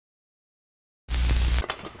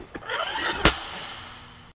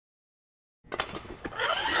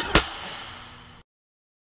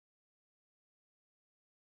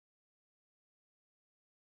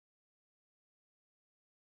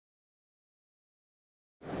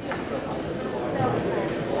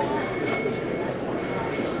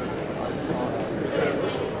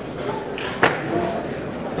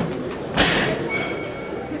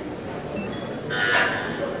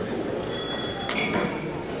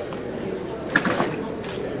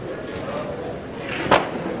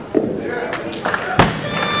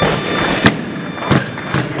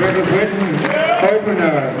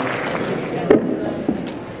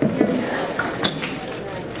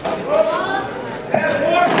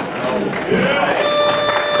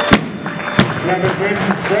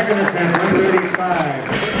second attempt, 135.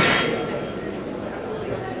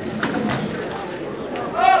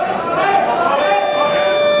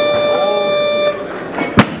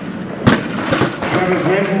 Travis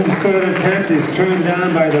Wilson's third attempt is turned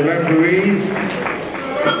down by the referees.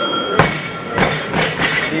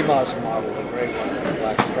 DeMoss model, a great one,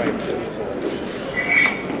 black stripe too.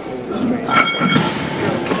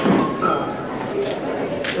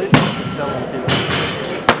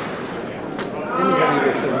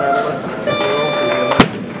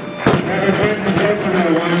 Travis Wilson's open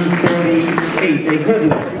at 138, a good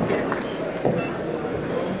look.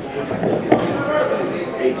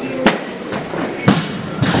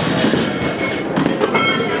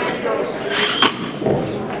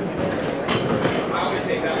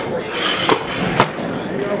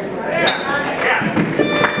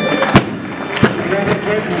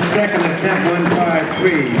 Second attempt,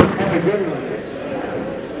 153. That's a good one.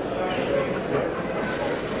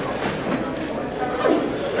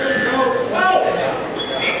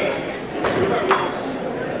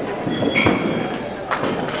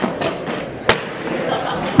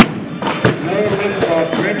 No lift off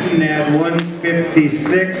Brenton at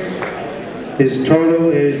 156. His total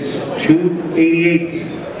is 288.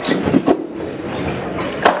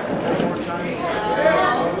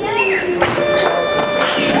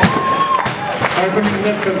 Opening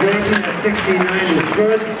lift of Brenton at 69 is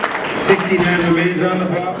good. 69 remains on the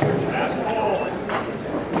block.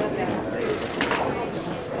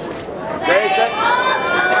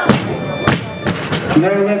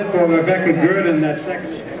 No lift for Rebecca Gurdon at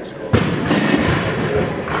second.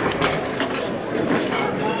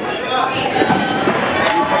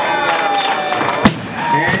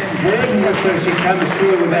 And Gurdon looks like she comes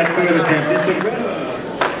through with that third attempt. It's a good one.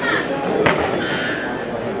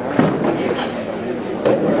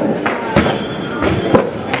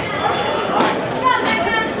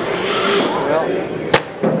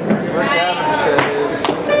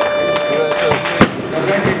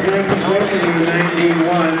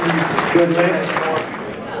 Good lift.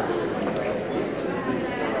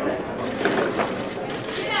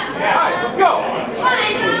 Yeah, let's go.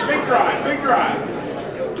 Big drive, big drive.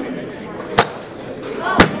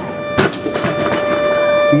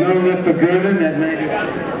 No lift for Gurdon at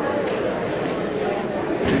 91.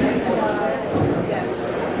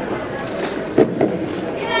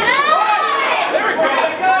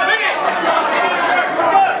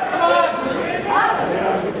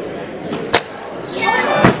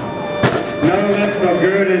 No lift for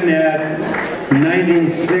Gurdon at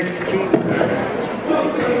 96 kilos.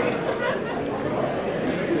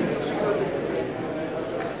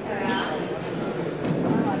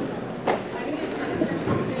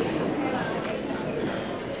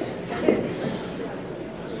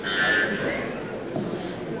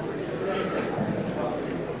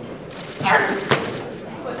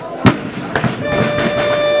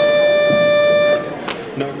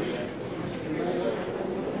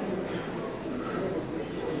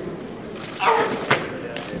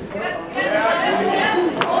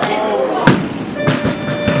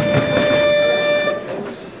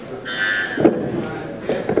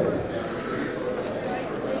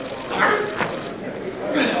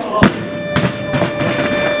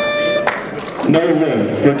 No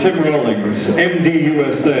lift for Tim Rawlings,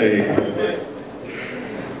 MDUSA.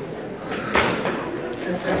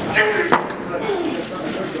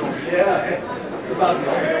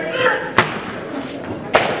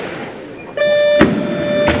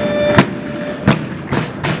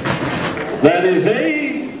 That is a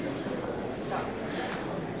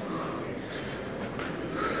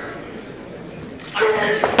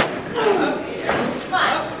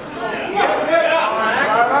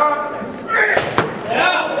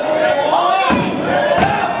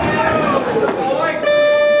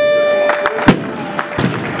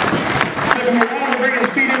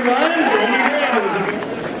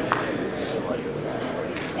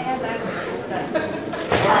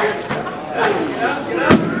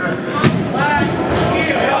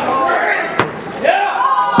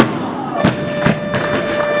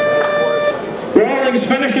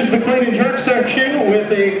finishes the clean and jerk section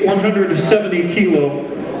with a 170 kilo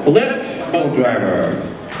lift boat driver.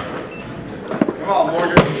 Come on,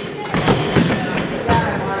 Morgan.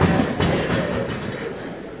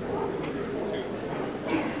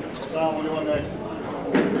 Tom, what do you want next?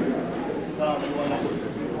 Tom, what do you want next?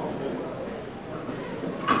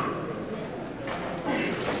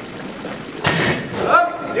 Up!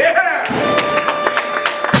 Yeah!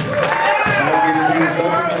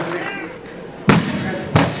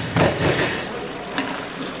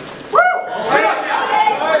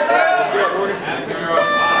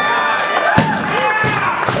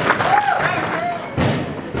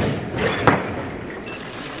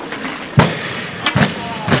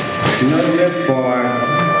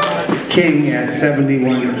 King at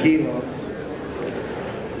 71 kilos.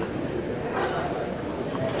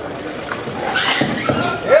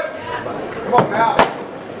 Come on now.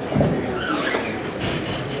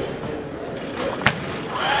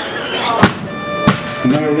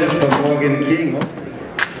 No lift for Morgan King.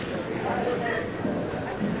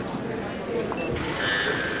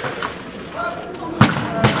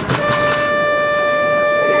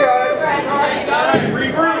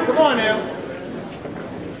 Come on now.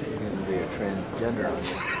 Going to be a transgender on this.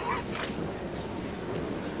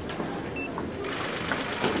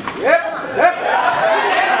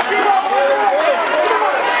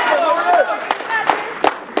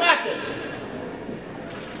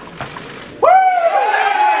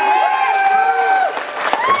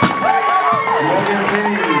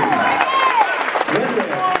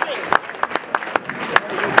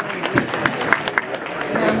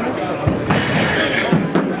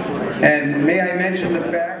 And may I mention the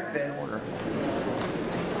fact that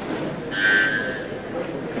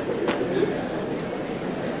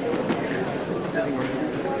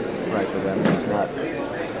Right, but then it's not.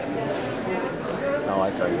 Oh, I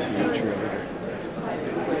thought you were a cheerleader.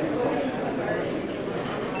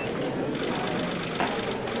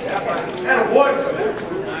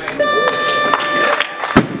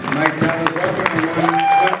 Mike Salazar open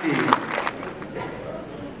 120.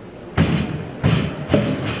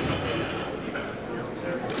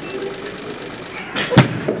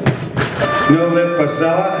 No lift for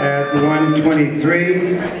Sella at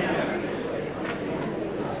 123.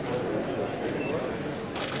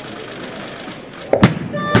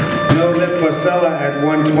 No lift for Sella at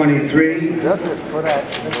 123.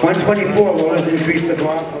 124, Lotus, increase the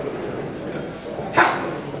block.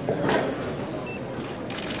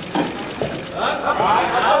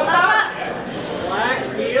 Relax,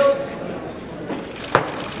 heels.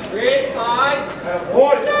 Bridge, high.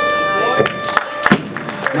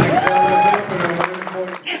 Mike Salazar open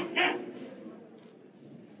 140.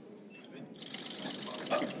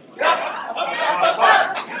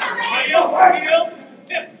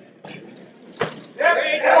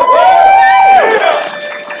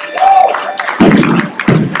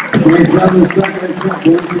 Mike's on the second attempt,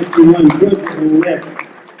 151, good for the lift.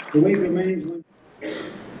 The weight remains one.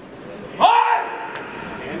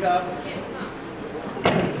 Stand up.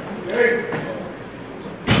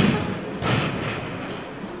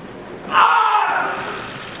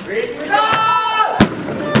 Bridge,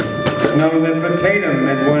 No lift for Tatum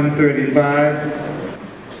at 135.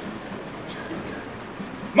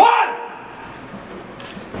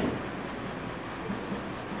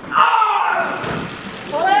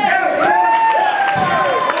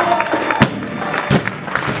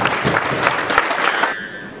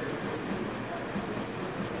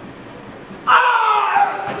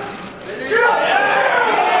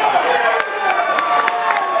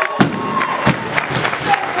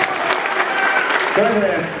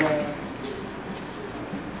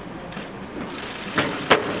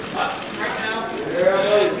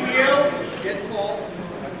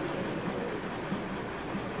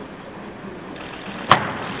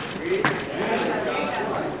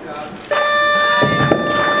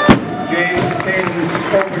 James Tatum's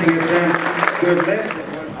opening attempt, good lift.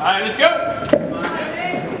 All right, let's go.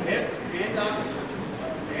 stand up.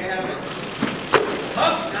 Stay ahead of it.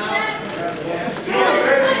 Up now.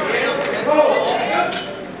 Get tall.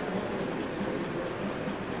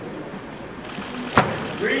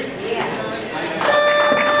 Breathe.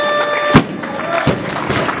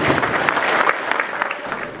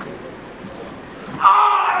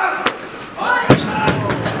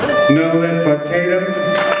 No lift for Tatum.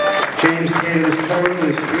 James Tatum's total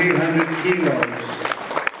is 300 kilos.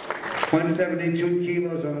 172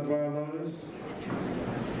 kilos on the bar loaders.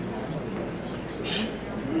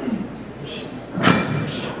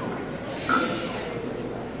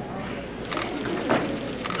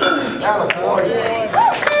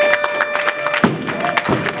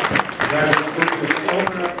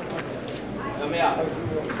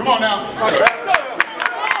 Come on now.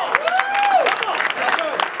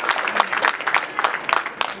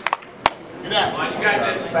 Get out. You got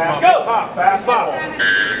this. Fast. Go. Fast up.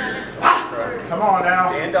 Come on now.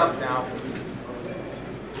 Stand up now.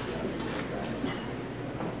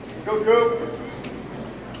 Go, Coop.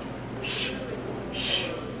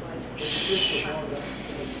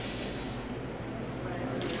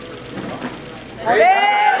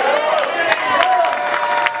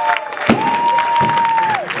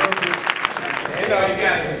 Stand up. You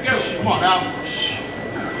got it. Let's go. Come on now.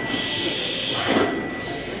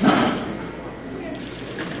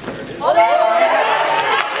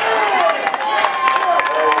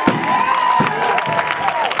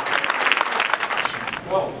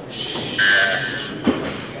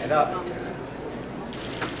 Stand up.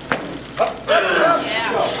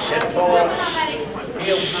 Head forward.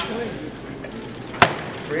 Heel.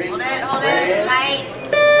 Breathe. Hold it tight.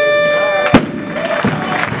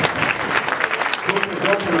 Cooper's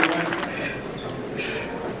open on one side.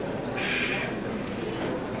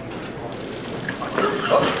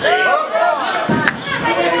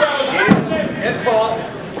 Head tall.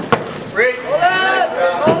 Breathe. Hold it.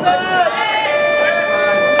 Hold it.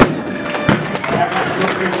 Travis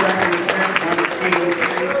Cooper's second attempt on the kilo.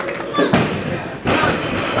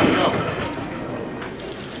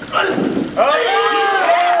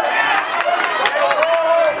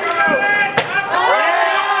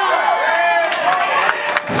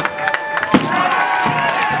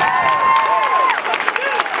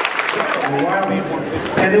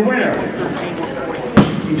 And the winner,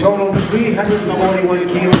 he totaled 341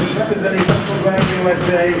 kilos, representing Central Grand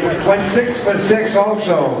USA, went 6 for 6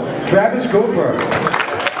 also, Travis Cooper.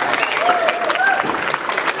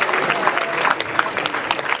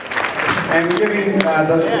 And we're giving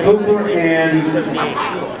the Cooper and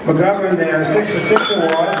McGovern their 6 for 6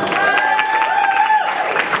 awards.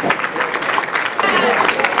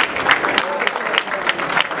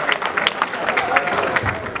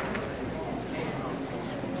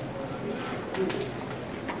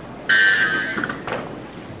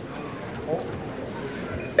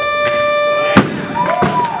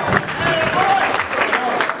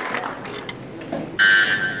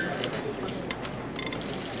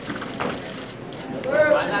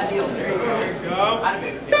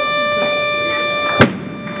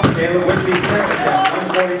 Caleb Whitby second at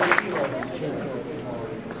 140 kilos.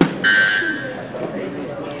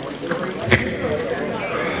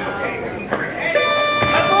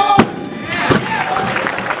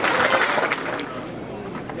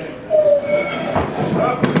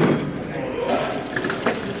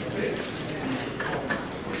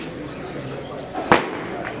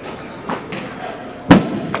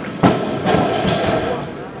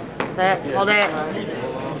 Hold it.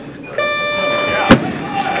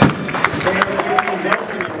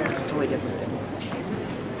 It's totally different.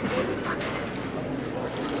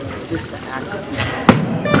 It's just the active.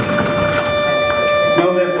 No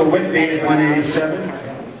lift for Whitby at 187.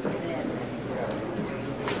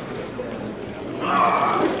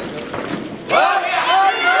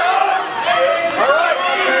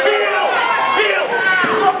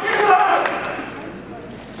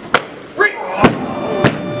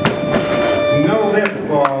 No lift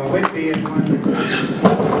for Whitby at 100.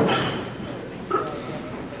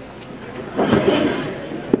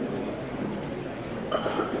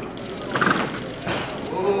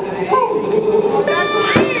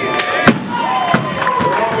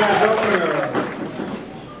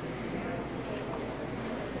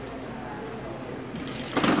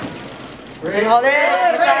 Hold it.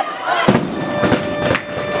 Push up.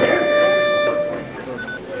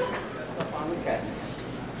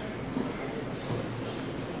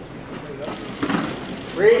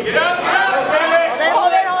 Breathe. Get up.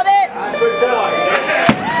 Hold it. Hold it. Good dog.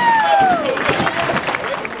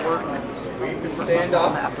 Stand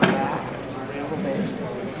up.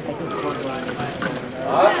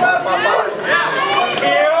 Up.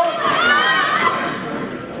 Heel.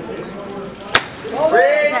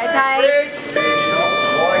 Breathe. Tight.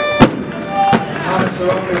 So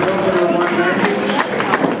open is open on 190.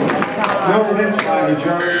 No lift by the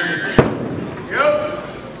Germans.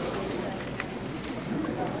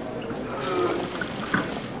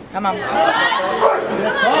 Come on.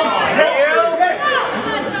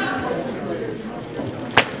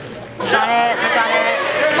 Push on it. Push on it.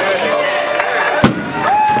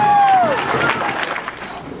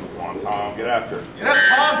 Come on, Tom, get after it. Get up,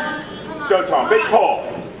 Tom. Show Tom, big pull.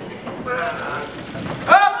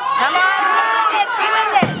 Come on. Stay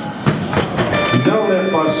with it. No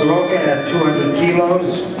lift for Soroka at 200 kilos.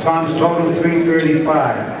 Tom's total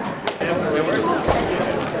 335. I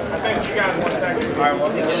think you got 1 second. All right,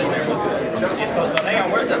 well, hang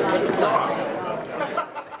on, where's the block?